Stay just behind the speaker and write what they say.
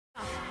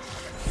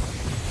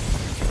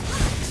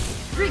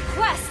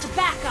Request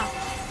backup!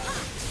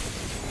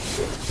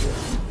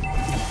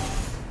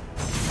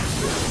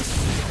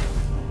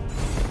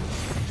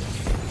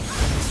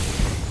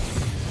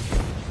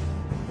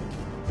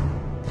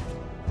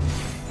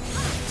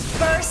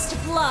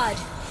 First blood!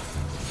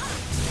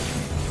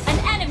 An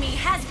enemy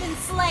has been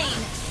slain!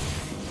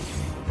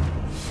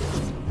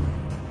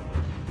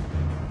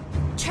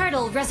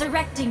 Turtle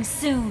resurrecting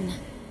soon!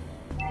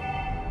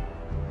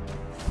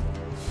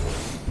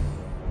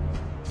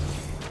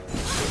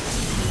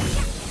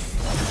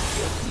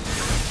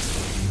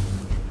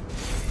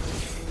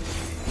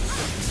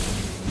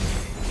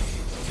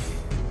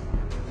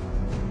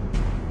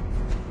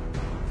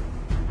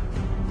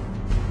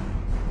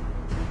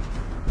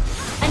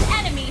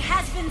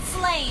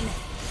 Slain.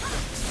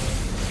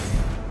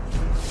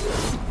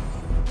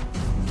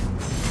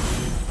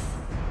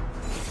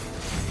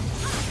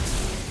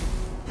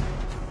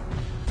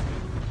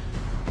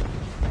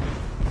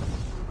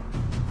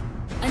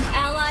 An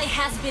ally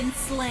has been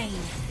slain.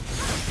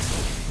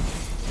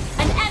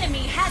 An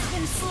enemy has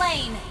been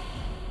slain.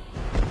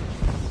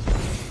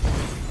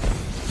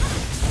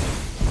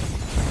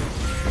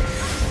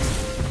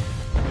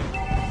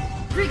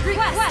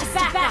 Request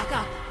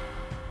backup.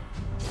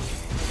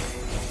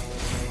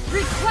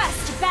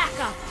 Request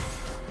backup!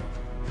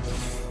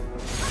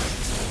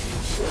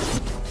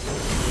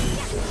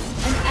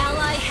 An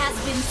ally has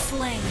been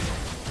slain.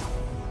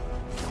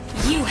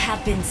 You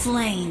have been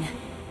slain.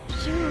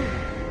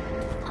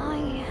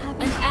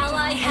 An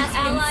ally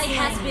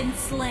has been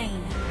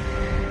slain.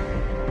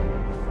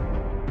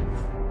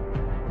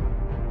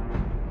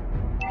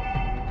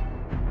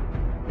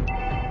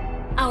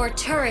 Our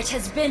turret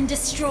has been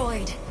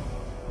destroyed.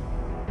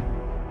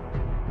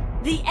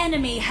 The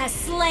enemy has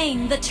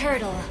slain the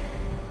turtle.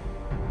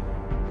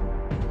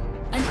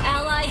 An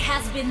ally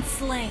has been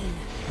slain.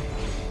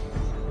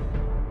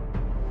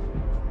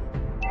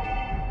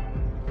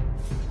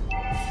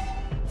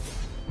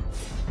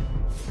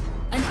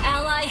 An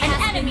ally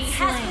has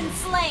been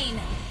slain.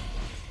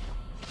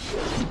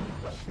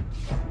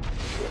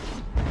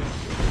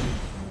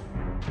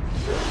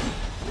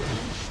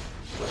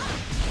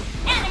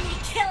 Enemy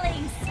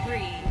killing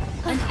spree.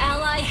 An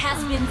ally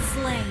has been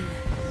slain.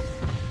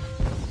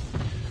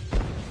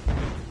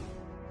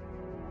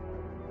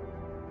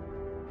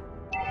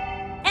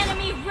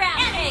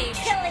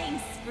 Killing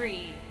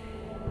spree.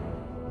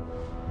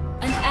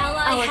 An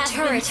ally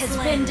has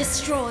been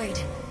destroyed.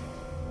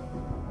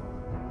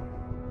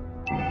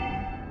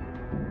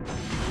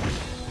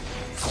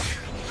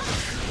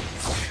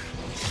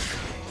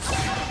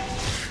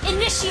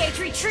 Initiate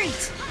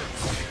retreat.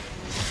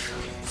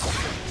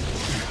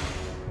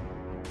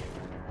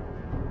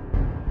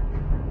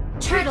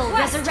 Turtle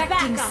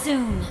resurrecting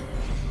soon.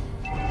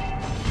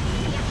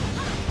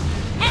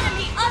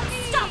 Enemy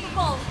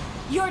unstoppable.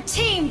 Your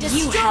team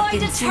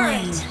destroyed a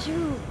turret!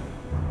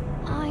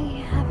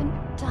 I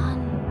haven't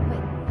done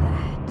with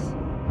that.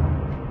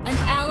 An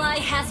ally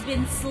has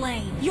been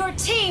slain. Your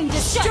team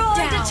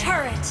destroyed a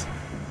turret!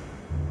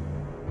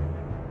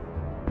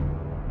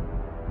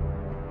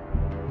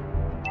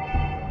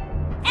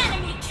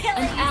 Enemy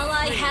killing! An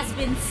ally has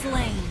been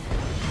slain.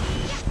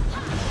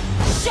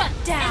 Shut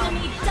down!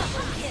 Enemy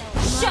double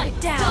kill!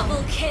 Shut down!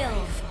 Double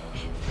kill!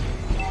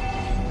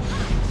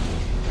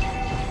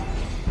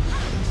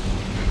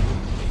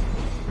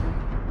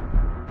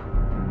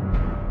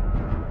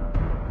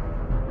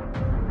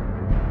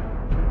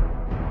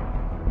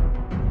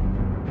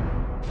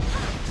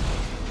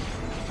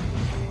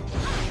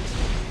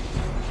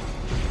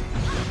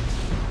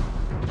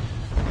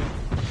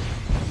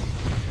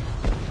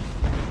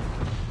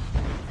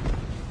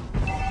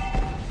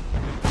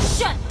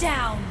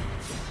 Down!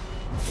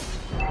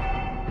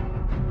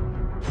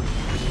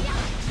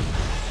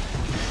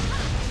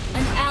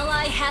 An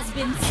ally has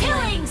been slain.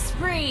 Killing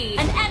spree!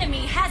 An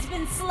enemy has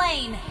been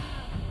slain.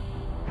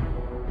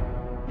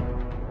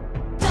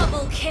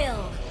 Double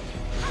kill!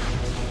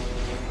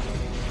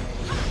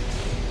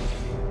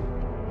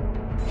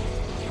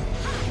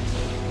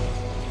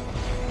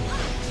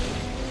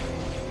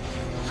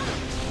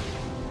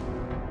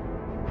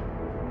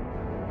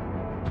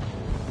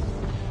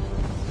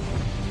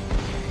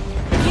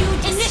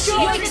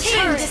 Your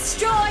team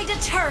destroyed a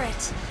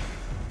turret!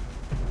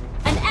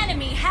 An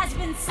enemy has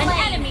been slain!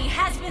 An enemy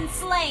has been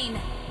slain!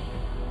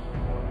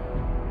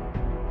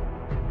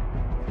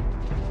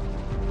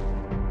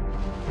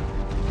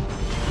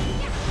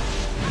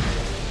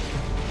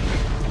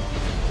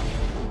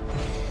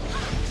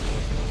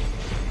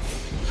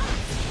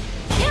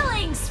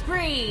 Killing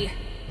spree!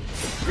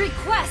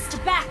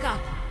 Request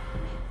backup!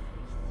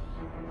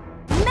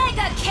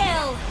 Mega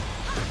kill!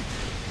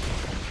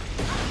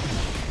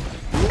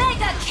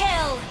 Mega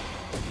kill!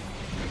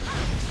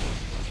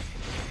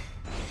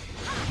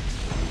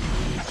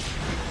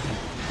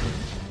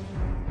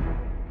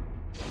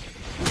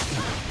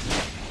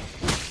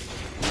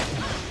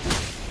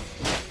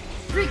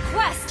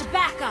 Request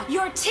backup!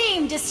 Your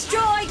team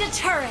destroyed a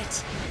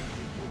turret!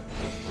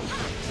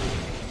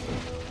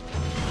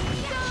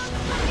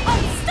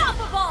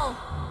 Unstoppable!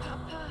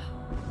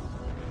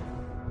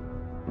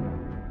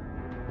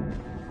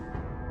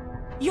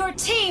 Your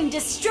team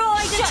destroyed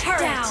a turret!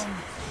 Down.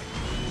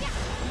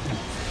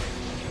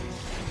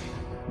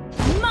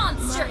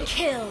 Monster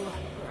kill!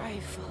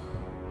 Rifle.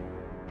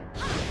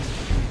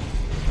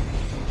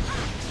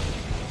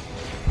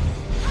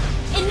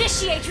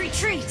 Initiate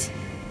retreat!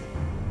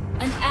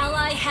 An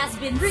ally has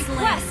been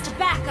Request slain.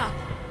 Backup!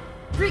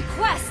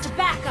 Request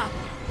backup!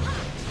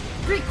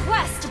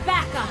 Request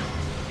backup!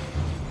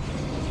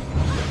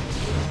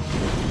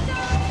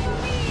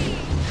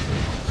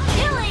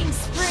 Killing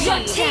spree!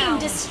 Your team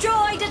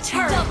destroyed a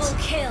turret! Double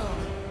kill!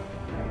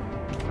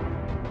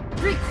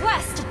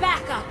 Request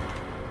backup!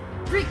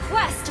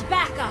 Request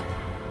backup!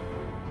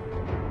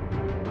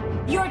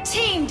 Your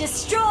team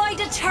destroyed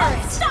a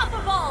turret!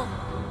 Unstoppable!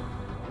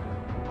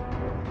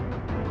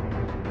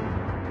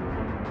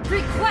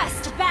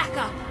 Request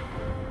backup!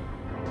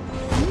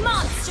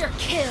 Monster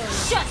kill!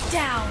 Shut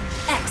down!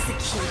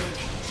 Executed!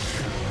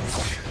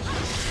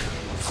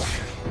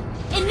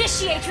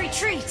 Initiate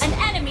retreat! An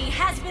enemy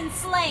has been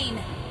slain!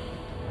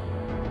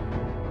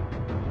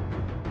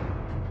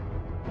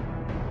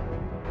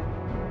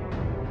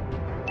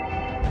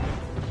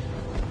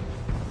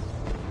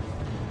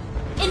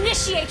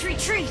 Initiate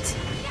retreat!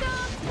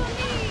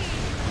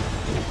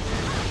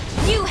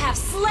 You have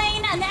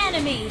slain an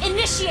enemy!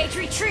 Initiate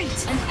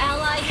retreat! An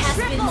ally has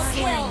been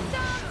slain!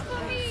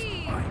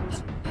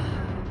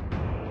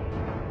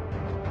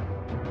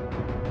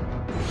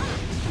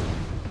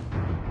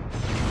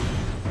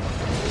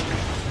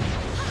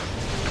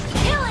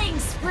 Killing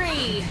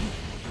spree!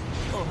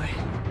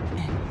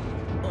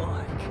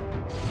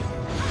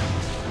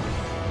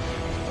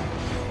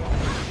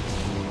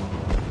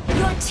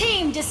 Your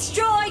team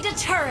destroyed a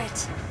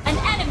turret! An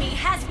enemy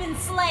has been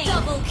slain!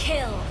 Double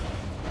kill!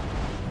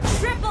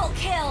 Triple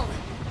kill!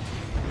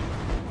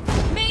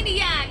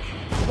 Maniac!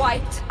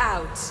 Wiped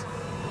out.